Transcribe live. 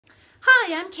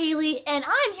Hi, I'm Kaylee, and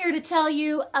I'm here to tell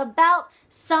you about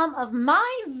some of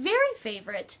my very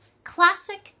favorite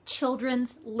classic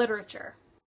children's literature.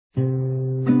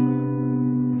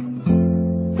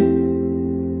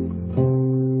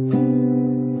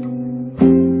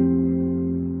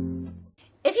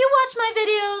 If you watch my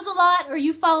videos a lot or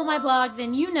you follow my blog,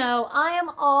 then you know I am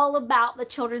all about the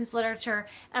children's literature,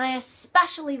 and I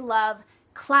especially love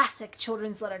classic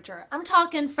children's literature. I'm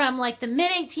talking from like the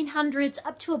mid-1800s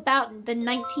up to about the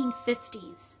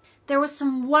 1950s. There was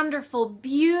some wonderful,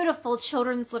 beautiful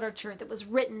children's literature that was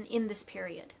written in this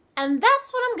period. And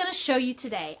that's what I'm going to show you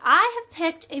today. I have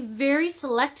picked a very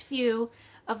select few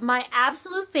of my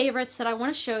absolute favorites that I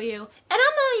want to show you. And I'm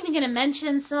not even going to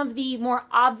mention some of the more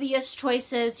obvious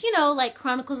choices, you know, like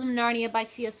Chronicles of Narnia by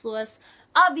C.S. Lewis.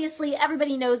 Obviously,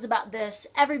 everybody knows about this.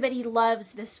 Everybody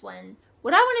loves this one.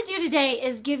 What I want to do today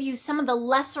is give you some of the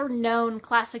lesser known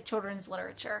classic children's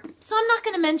literature. So I'm not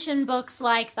going to mention books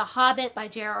like The Hobbit by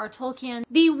J.R.R. Tolkien,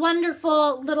 the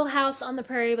wonderful Little House on the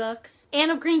Prairie books,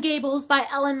 Anne of Green Gables by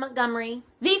Ellen Montgomery,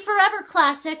 the forever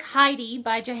classic Heidi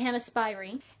by Johanna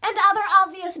Spyri, and other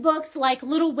obvious books like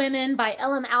Little Women by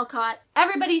Ellen Alcott,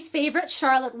 everybody's favorite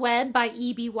Charlotte Webb by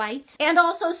E.B. White, and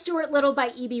also Stuart Little by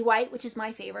E.B. White, which is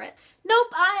my favorite. Nope,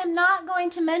 I am not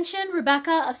going to mention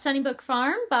Rebecca of Sunnybrook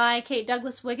Farm by Kate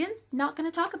Douglas Wiggin. Not going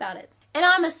to talk about it. And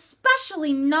I'm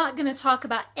especially not going to talk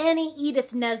about any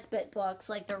Edith Nesbit books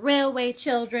like The Railway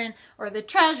Children, or The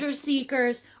Treasure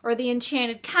Seekers, or The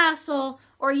Enchanted Castle,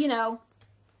 or, you know,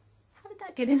 how did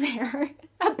that get in there?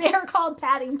 A Bear Called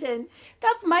Paddington.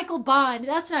 That's Michael Bond.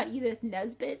 That's not Edith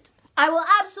Nesbit. I will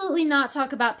absolutely not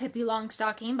talk about Pippi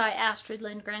Longstocking by Astrid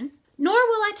Lindgren. Nor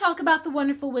will I talk about The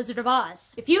Wonderful Wizard of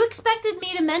Oz. If you expected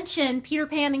me to mention Peter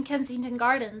Pan and Kensington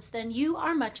Gardens, then you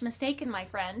are much mistaken, my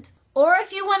friend. Or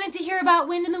if you wanted to hear about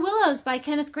Wind in the Willows by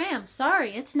Kenneth Grahame,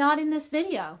 sorry, it's not in this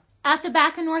video. At the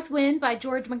Back of North Wind by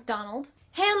George MacDonald.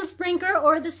 Hans Brinker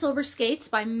or The Silver Skates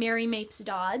by Mary Mapes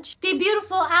Dodge. The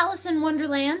Beautiful Alice in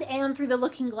Wonderland and Through the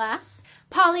Looking Glass.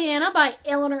 Pollyanna by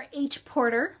Eleanor H.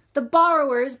 Porter. The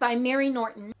Borrowers by Mary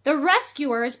Norton. The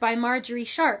Rescuers by Marjorie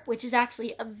Sharp, which is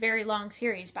actually a very long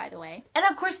series, by the way. And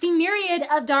of course, the myriad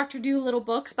of Dr. Dolittle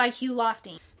books by Hugh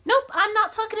Lofting. Nope, I'm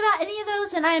not talking about any of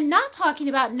those, and I am not talking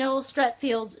about Noel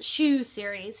Streatfeild's Shoes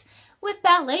series, with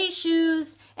ballet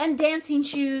shoes, and dancing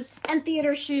shoes, and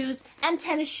theater shoes, and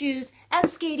tennis shoes, and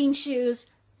skating shoes.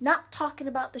 Not talking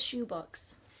about the shoe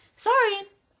books. Sorry,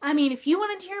 I mean, if you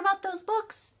wanted to hear about those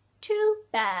books, too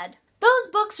bad.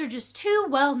 Those books are just too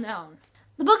well known.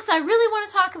 The books I really want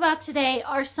to talk about today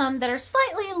are some that are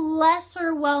slightly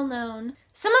lesser well known.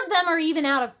 Some of them are even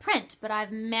out of print, but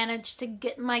I've managed to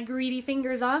get my greedy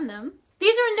fingers on them.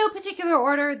 These are in no particular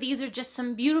order. These are just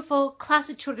some beautiful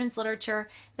classic children's literature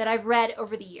that I've read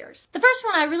over the years. The first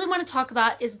one I really want to talk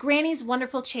about is Granny's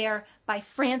Wonderful Chair by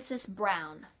Frances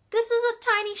Brown. This is a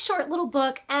tiny short little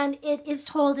book, and it is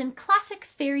told in classic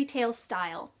fairy tale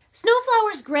style.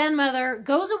 Snowflower's grandmother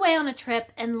goes away on a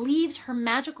trip and leaves her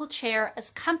magical chair as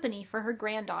company for her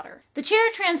granddaughter. The chair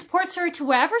transports her to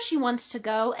wherever she wants to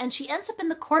go, and she ends up in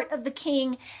the court of the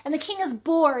king, and the king is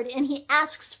bored and he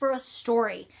asks for a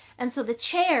story. And so the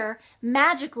chair,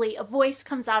 magically, a voice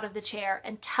comes out of the chair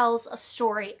and tells a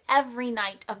story every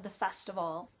night of the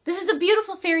festival. This is a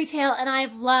beautiful fairy tale, and I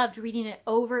have loved reading it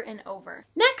over and over.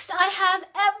 Next, I have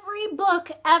every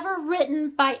book ever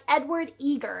written by Edward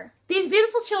Eager. These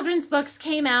beautiful children's books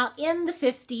came out in the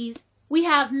 50s. We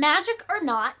have Magic or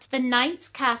Not, The Knight's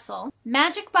Castle,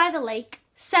 Magic by the Lake,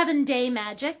 7-Day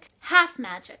Magic, Half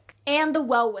Magic, and The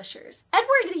Well-Wishers.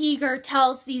 Edward Eager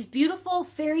tells these beautiful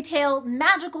fairy tale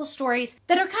magical stories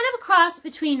that are kind of a cross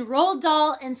between Roald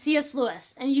Dahl and C.S.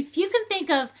 Lewis. And if you can think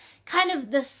of kind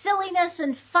of the silliness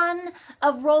and fun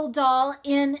of Roald Dahl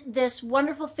in this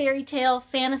wonderful fairy tale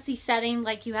fantasy setting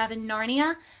like you have in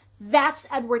Narnia, that's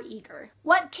Edward Eager.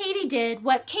 What Katy Did,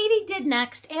 What Katy Did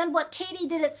Next, and What Katy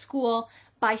Did at School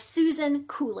by Susan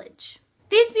Coolidge.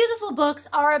 These beautiful books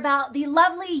are about the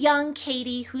lovely young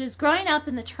Katy who is growing up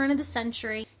in the turn of the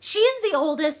century. She is the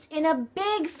oldest in a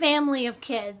big family of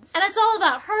kids, and it's all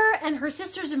about her and her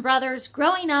sisters and brothers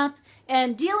growing up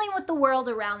and dealing with the world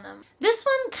around them. This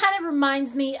one kind of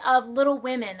reminds me of Little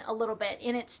Women a little bit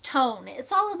in its tone.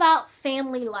 It's all about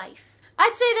family life.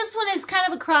 I'd say this one is kind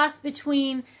of a cross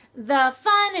between the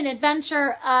fun and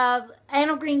adventure of Anne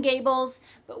of Green Gables,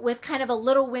 but with kind of a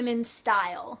Little Women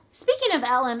style. Speaking of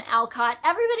Ellen Alcott,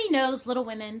 everybody knows Little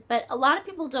Women, but a lot of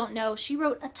people don't know she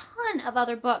wrote a ton of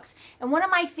other books, and one of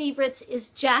my favorites is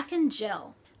Jack and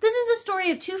Jill. This is the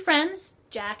story of two friends,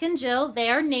 Jack and Jill. They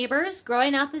are neighbors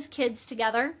growing up as kids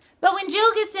together. But when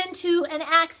Jill gets into an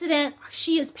accident,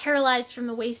 she is paralyzed from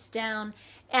the waist down,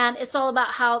 and it's all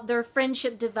about how their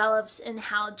friendship develops and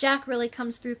how Jack really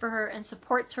comes through for her and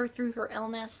supports her through her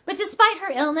illness. But despite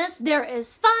her illness, there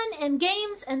is fun and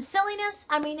games and silliness.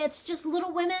 I mean, it's just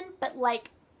Little Women, but like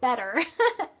better.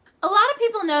 A lot of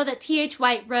people know that T.H.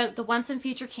 White wrote The Once and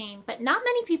Future King, but not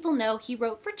many people know he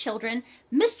wrote for children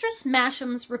Mistress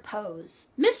Masham's Repose.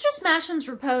 Mistress Masham's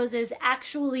Repose is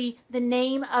actually the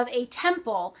name of a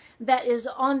temple that is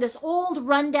on this old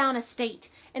rundown estate.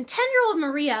 And 10-year-old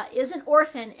Maria is an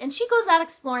orphan, and she goes out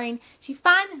exploring. She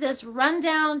finds this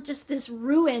rundown, just this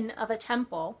ruin of a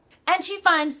temple. And she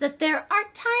finds that there are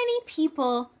tiny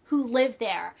people who live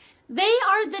there. They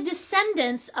are the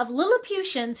descendants of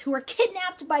Lilliputians who were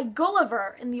kidnapped by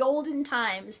Gulliver in the olden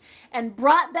times and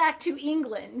brought back to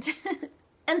England.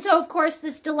 And so, of course,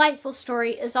 this delightful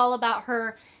story is all about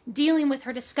her dealing with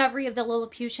her discovery of the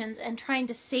Lilliputians and trying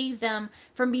to save them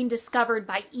from being discovered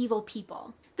by evil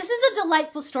people. This is a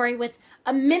delightful story with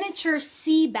a miniature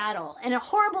sea battle and a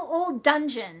horrible old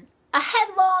dungeon. A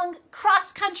headlong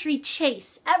cross-country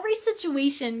chase. Every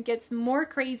situation gets more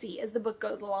crazy as the book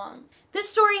goes along. This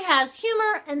story has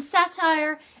humor and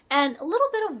satire and a little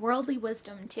bit of worldly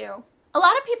wisdom too. A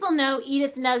lot of people know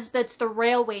Edith Nesbit's The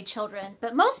Railway Children,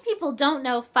 but most people don't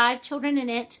know 5 Children in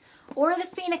It or The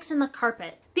Phoenix and the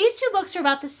Carpet. These 2 books are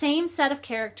about the same set of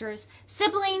characters,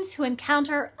 siblings who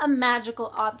encounter a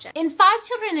magical object. In 5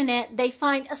 Children in It, they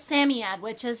find a Samiad,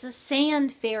 which is a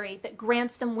sand fairy that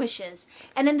grants them wishes.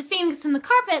 And in The Phoenix and the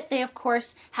Carpet, they of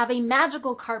course have a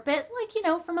magical carpet, like, you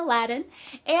know, from Aladdin.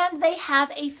 And they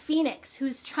have a phoenix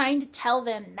who's trying to tell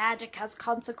them magic has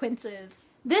consequences.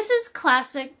 This is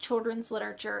classic children's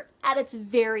literature at its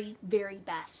very, very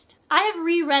best. I have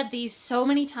reread these so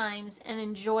many times and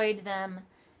enjoyed them.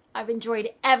 I've enjoyed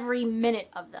every minute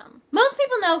of them. Most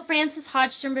people know Frances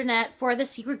Hodgson Burnett for The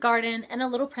Secret Garden and A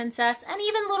Little Princess and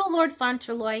even Little Lord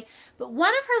Fauntleroy, but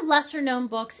one of her lesser known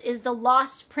books is The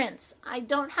Lost Prince. I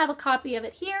don't have a copy of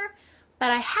it here,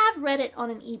 but I have read it on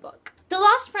an ebook. The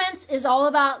Lost Prince is all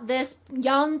about this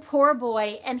young poor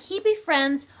boy, and he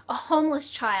befriends a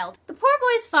homeless child. The poor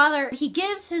boy's father, he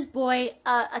gives his boy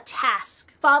a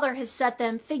task. Father has set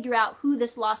them figure out who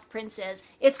this lost prince is.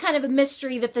 It's kind of a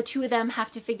mystery that the 2 of them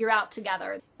have to figure out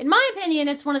together. In my opinion,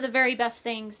 it's one of the very best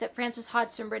things that Frances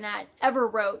Hodgson Burnett ever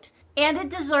wrote, and it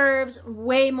deserves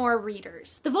way more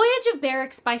readers. The Voyage of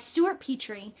Barracks by Stuart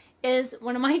Petrie is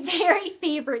one of my very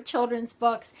favorite children's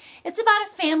books. It's about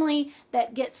a family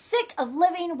that gets sick of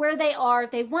living where they are.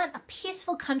 They want a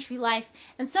peaceful country life,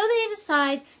 and so they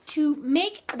decide to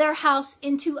make their house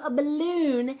into a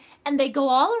balloon, and they go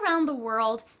all around the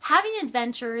world having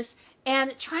adventures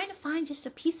and trying to find just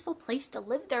a peaceful place to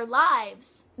live their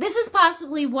lives. This is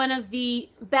possibly one of the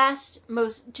best,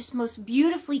 most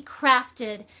beautifully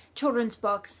crafted children's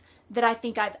books that I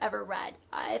think I've ever read.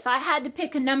 If I had to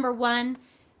pick a number 1,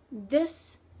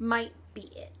 this might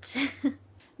be it.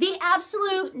 The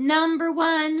absolute number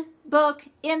 1 book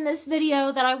in this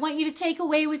video that I want you to take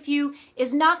away with you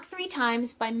is Knock 3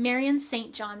 Times by Marion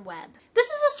St. John Webb. This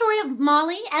is the story of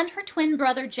Molly and her twin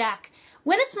brother Jack.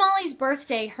 When it's Molly's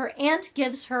birthday, her aunt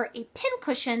gives her a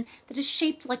pincushion that is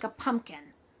shaped like a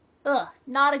pumpkin. Ugh,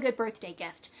 not a good birthday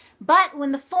gift. But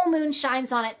when the full moon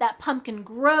shines on it, that pumpkin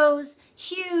grows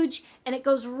huge and it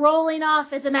goes rolling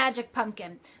off. It's a magic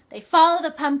pumpkin. They follow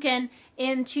the pumpkin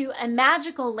into a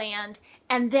magical land,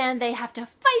 and then they have to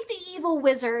fight the evil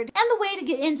wizard. And the way to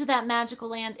get into that magical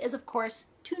land is, of course,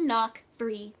 to knock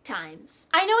 3 times.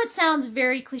 I know it sounds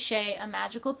very cliche, a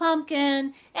magical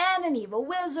pumpkin and an evil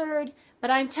wizard,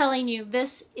 but I'm telling you,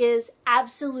 this is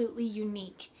absolutely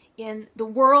unique. In the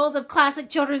world of classic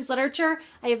children's literature,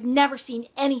 I have never seen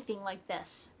anything like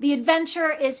this. The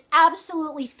adventure is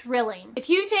absolutely thrilling. If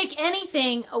you take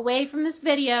anything away from this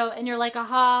video and you're like,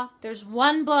 aha, there's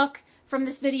one book from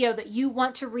this video that you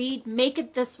want to read, make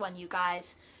it this one, you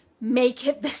guys. Make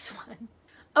it this one.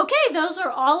 Okay, those are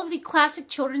all of the classic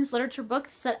children's literature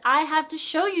books that I have to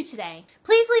show you today.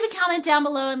 Please leave a comment down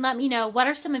below and let me know what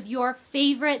are some of your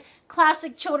favorite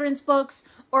classic children's books,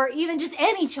 or even just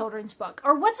any children's book,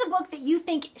 or what's a book that you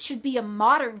think should be a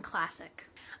modern classic.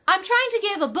 I'm trying to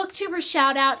give a BookTuber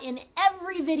shout-out in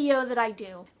every video that I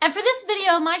do. And for this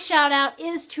video, my shout-out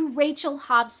is to Rachel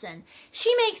Hobson.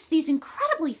 She makes these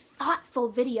incredibly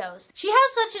thoughtful videos. She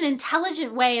has such an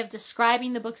intelligent way of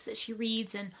describing the books that she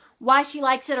reads and why she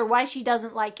likes it or why she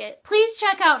doesn't like it. Please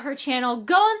check out her channel.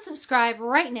 Go and subscribe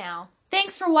right now.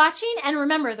 Thanks for watching, and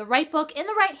remember, the right book in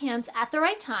the right hands at the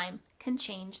right time can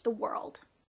change the world.